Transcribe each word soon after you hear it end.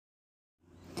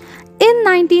In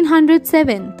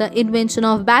 1907, the invention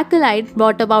of bakelite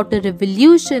brought about a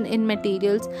revolution in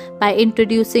materials by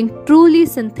introducing truly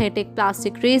synthetic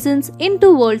plastic resins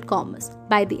into world commerce.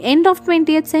 By the end of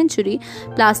 20th century,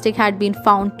 plastic had been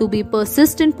found to be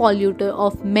persistent polluter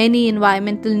of many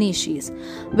environmental niches,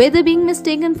 whether being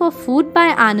mistaken for food by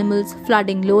animals,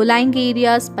 flooding low-lying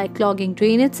areas by clogging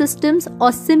drainage systems,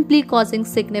 or simply causing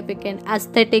significant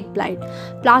aesthetic blight.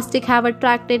 Plastic have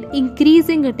attracted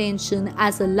increasing attention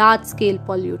as a large-scale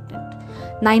pollutant.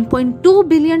 9.2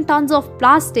 billion tons of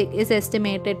plastic is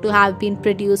estimated to have been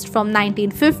produced from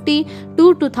 1950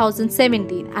 to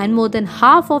 2017, and more than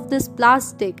half of this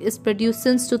plastic is produced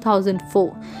since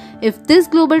 2004. If this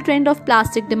global trend of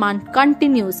plastic demand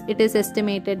continues, it is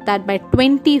estimated that by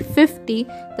 2050,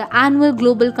 the annual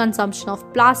global consumption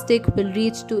of plastic will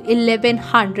reach to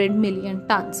 1100 million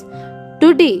tons.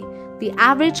 Today, the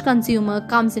average consumer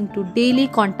comes into daily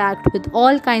contact with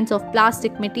all kinds of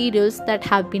plastic materials that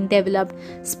have been developed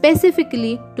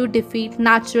specifically to defeat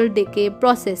natural decay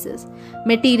processes.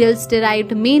 Materials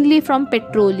derived mainly from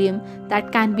petroleum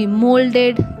that can be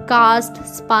molded, cast,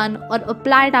 spun, or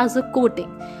applied as a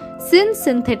coating. Since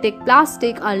synthetic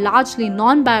plastic are largely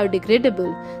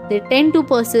non-biodegradable, they tend to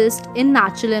persist in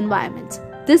natural environments.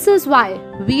 This is why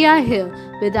we are here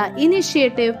with our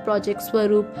initiative Project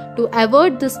Swaroop to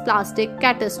avert this plastic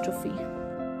catastrophe.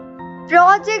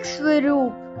 Project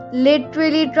Swaroop,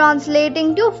 literally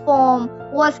translating to form,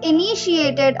 was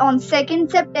initiated on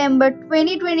 2nd September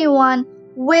 2021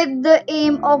 with the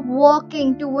aim of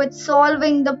working towards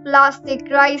solving the plastic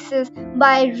crisis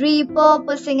by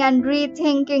repurposing and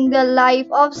rethinking the life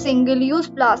of single-use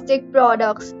plastic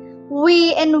products.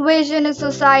 We envision a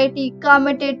society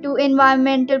committed to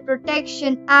environmental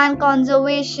protection and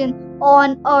conservation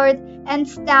on Earth and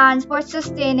stands for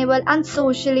sustainable and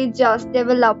socially just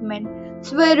development.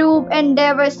 Swaroop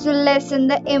endeavors to lessen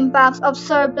the impacts of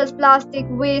surplus plastic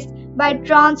waste by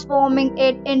transforming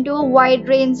it into a wide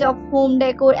range of home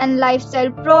decor and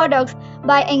lifestyle products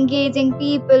by engaging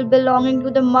people belonging to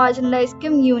the marginalized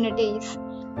communities.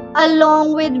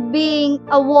 Along with being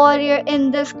a warrior in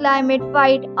this climate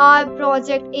fight, our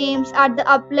project aims at the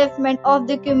upliftment of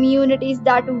the communities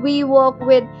that we work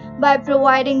with by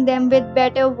providing them with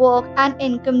better work and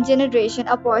income generation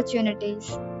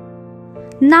opportunities.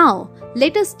 Now,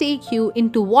 let us take you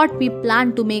into what we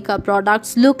plan to make our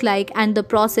products look like and the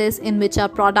process in which our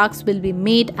products will be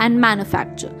made and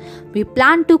manufactured. We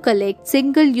plan to collect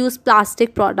single-use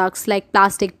plastic products like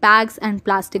plastic bags and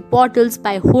plastic bottles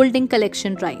by holding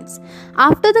collection drives.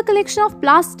 After the collection of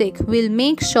plastic, we'll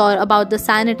make sure about the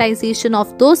sanitization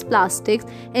of those plastics,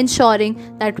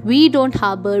 ensuring that we don't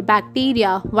harbor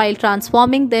bacteria while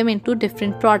transforming them into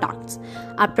different products.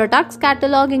 Our products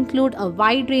catalog include a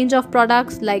wide range of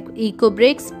products like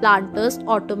eco-bricks, planters,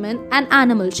 ottoman, and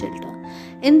animal shelter.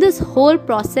 In this whole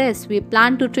process, we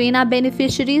plan to train our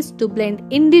beneficiaries to blend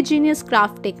indigenous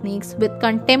craft techniques with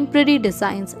contemporary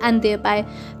designs and thereby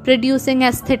producing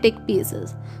aesthetic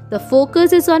pieces. The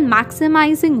focus is on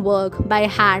maximizing work by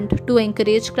hand to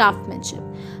encourage craftsmanship.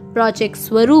 Project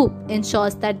Swaroop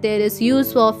ensures that there is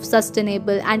use of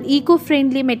sustainable and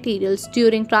eco-friendly materials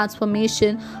during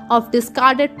transformation of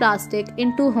discarded plastic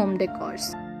into home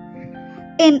decors.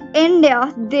 In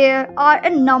India, there are a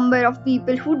number of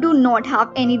people who do not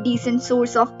have any decent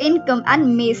source of income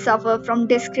and may suffer from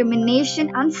discrimination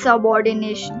and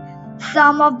subordination.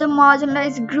 Some of the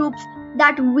marginalized groups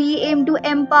that we aim to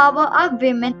empower are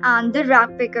women and the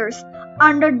rag pickers.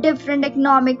 Under different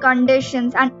economic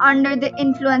conditions and under the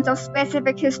influence of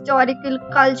specific historical,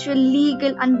 cultural,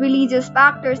 legal, and religious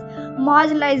factors,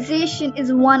 marginalization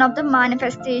is one of the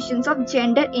manifestations of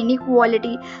gender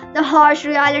inequality. The harsh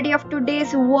reality of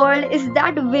today's world is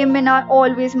that women are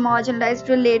always marginalized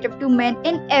relative to men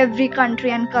in every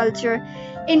country and culture.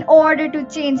 In order to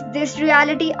change this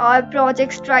reality, our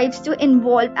project strives to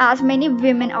involve as many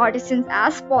women artisans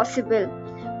as possible.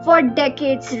 For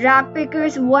decades, rag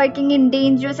pickers working in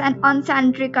dangerous and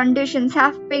unsanitary conditions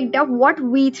have picked up what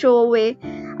we throw away.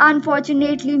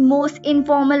 Unfortunately, most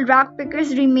informal rag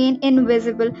pickers remain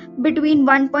invisible. Between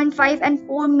 1.5 and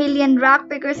 4 million rag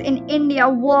pickers in India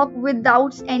work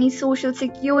without any social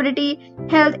security,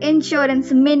 health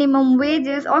insurance, minimum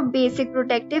wages, or basic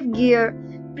protective gear.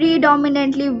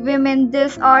 Predominantly women,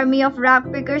 this army of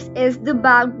rag pickers is the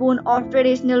backbone of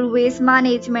traditional waste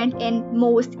management in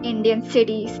most Indian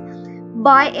cities.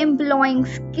 By employing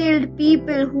skilled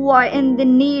people who are in the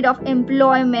need of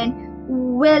employment,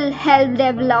 will help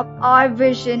develop our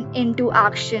vision into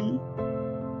action.